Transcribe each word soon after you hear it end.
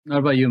What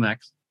about you,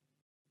 Max?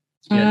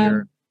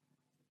 Do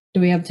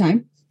we have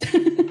time?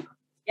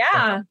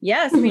 Yeah.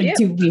 Yes, we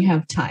do. Do we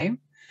have time?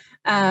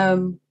 I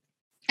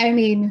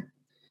mean,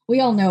 we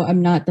all know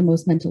I'm not the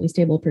most mentally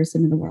stable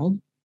person in the world.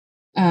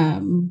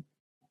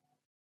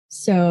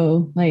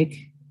 So like,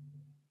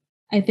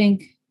 I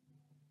think,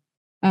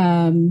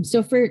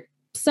 so for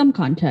some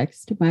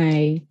context,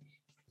 my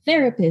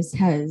therapist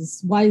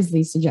has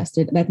wisely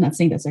suggested, I'm not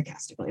saying that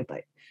sarcastically,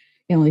 but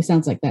it only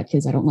sounds like that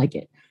because I don't like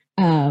it,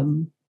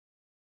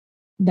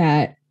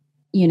 that,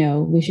 you know,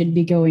 we should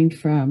be going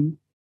from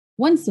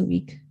once a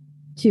week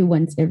to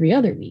once every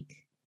other week.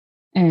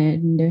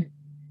 And,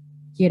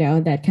 you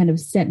know, that kind of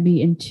sent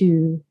me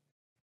into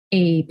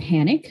a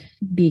panic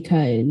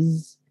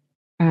because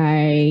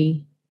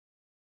I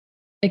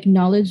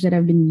acknowledge that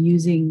I've been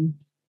using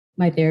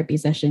my therapy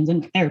sessions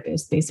and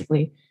therapist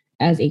basically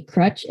as a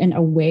crutch and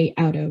a way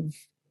out of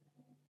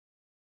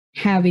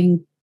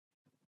having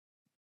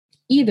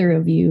either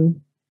of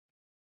you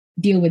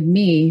deal with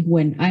me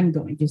when I'm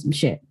going through some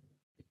shit.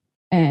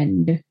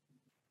 And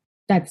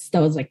that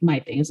was like my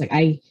thing. It's like,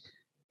 I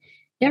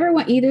never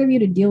want either of you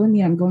to deal with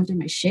me. I'm going through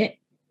my shit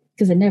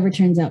because it never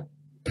turns out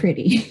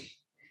pretty.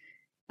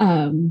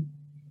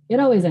 It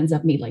always ends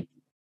up me like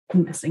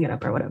messing it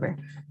up or whatever,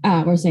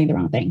 or saying the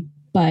wrong thing.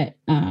 But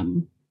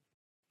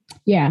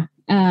yeah.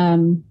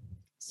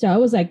 So I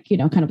was like, you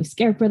know, kind of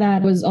scared for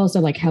that. I was also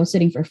like house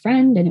sitting for a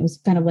friend, and it was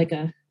kind of like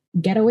a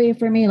getaway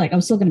for me. Like I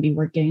was still going to be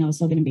working. I was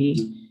still going to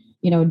be,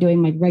 you know,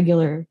 doing my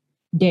regular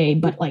day,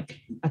 but like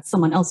at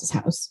someone else's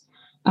house,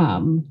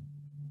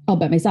 all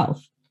by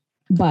myself.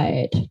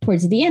 But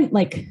towards the end,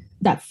 like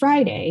that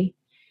Friday,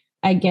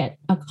 I get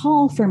a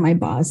call from my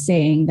boss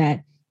saying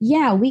that,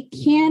 yeah, we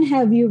can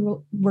have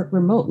you work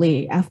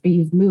remotely after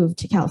you've moved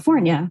to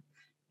California,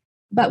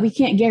 but we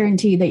can't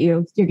guarantee that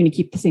you're going to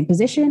keep the same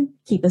position,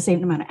 keep the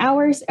same amount of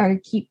hours, or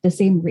keep the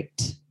same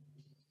rate.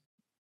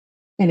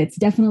 And it's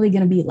definitely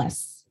going to be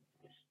less.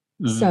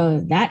 Mm-hmm. So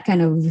that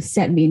kind of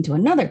set me into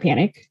another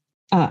panic.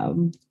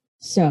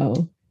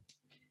 So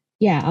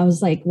yeah, I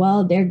was like,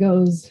 well, there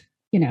goes,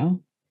 you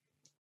know,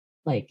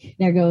 like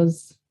there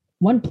goes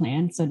one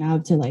plan. So now I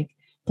have to like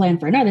plan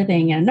for another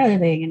thing and another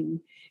thing. And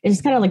it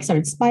just kind of like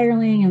started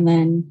spiraling. And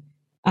then,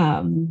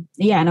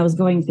 yeah, and I was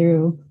going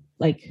through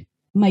like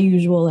my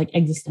usual like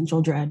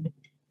existential dread,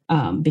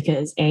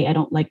 because I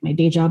don't like my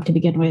day job to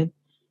begin with,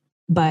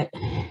 but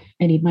I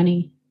need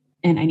money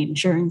and I need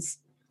insurance,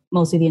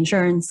 mostly the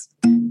insurance.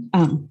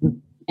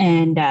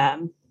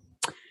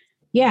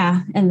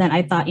 Yeah. And then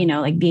I thought, you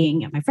know, like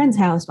being at my friend's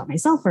house by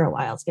myself for a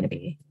while is going to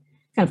be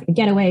kind of a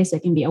getaway, so I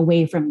can be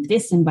away from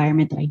this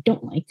environment that I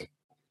don't like.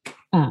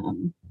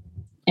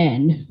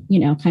 And, you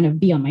know, kind of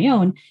be on my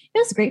own. It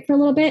was great for a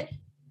little bit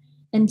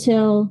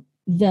until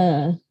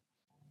the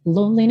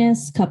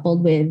loneliness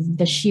coupled with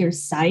the sheer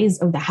size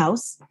of the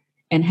house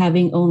and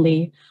having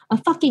only a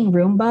fucking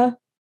Roomba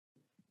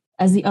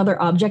as the other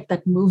object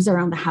that moves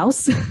around the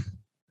house.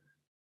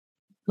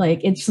 Like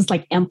it's just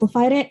like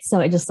amplified it. So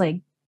it just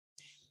like,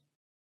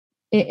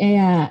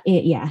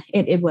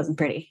 it wasn't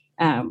pretty.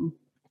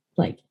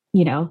 Like,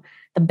 you know,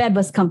 the bed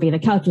was comfy, the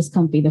couch was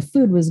comfy, the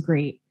food was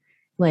great.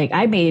 Like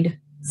I made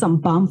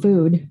some bomb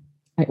food.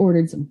 I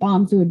ordered some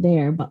bomb food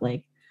there, but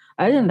like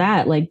other than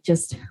that, like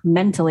just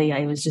mentally,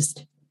 I was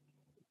just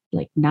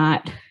like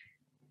not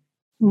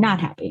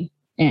happy.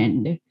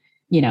 And,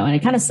 you know, and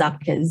it kind of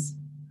sucked because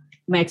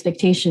my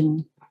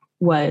expectation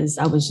was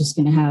I was just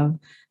going to have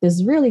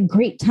this really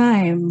great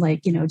time,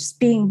 like, you know, just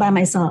being by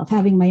myself,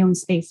 having my own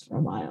space for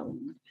a while,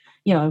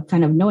 you know,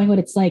 kind of knowing what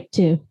it's like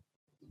to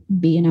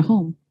be in a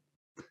home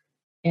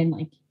and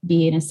like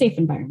be in a safe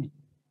environment.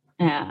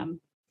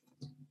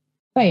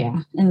 But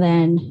yeah, and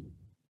then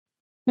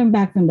I'm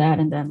back from that.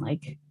 And then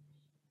like,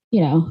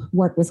 you know,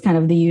 work was kind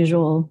of the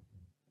usual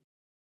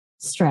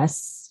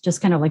stress,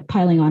 just kind of like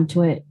piling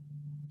onto it.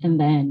 And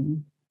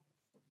then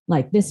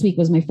like this week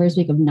was my first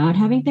week of not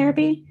having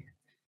therapy.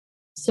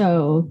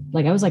 So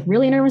like I was like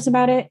really nervous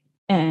about it,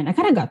 and I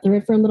kind of got through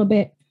it for a little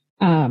bit.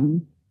 A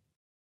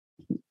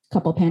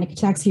couple panic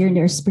attacks here and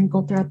there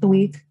sprinkled throughout the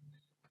week.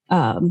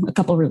 A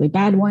couple really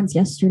bad ones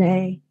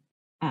yesterday.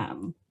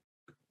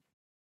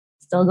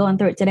 Still going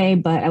through it today,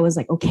 but I was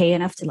like okay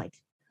enough to like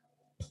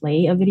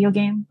play a video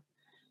game.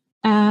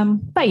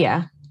 But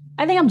yeah,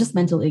 I think I'm just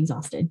mentally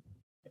exhausted,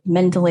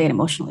 mentally and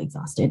emotionally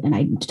exhausted, and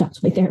I need to talk to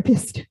my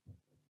therapist.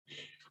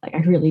 Like I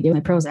really do. My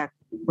Prozac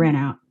ran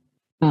out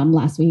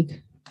last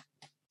week,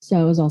 so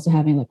I was also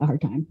having like a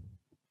hard time.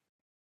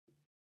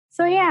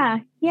 So yeah,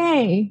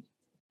 yay.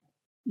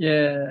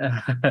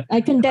 Yeah. I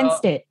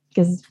condensed it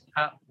because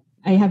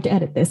I have to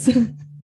edit this.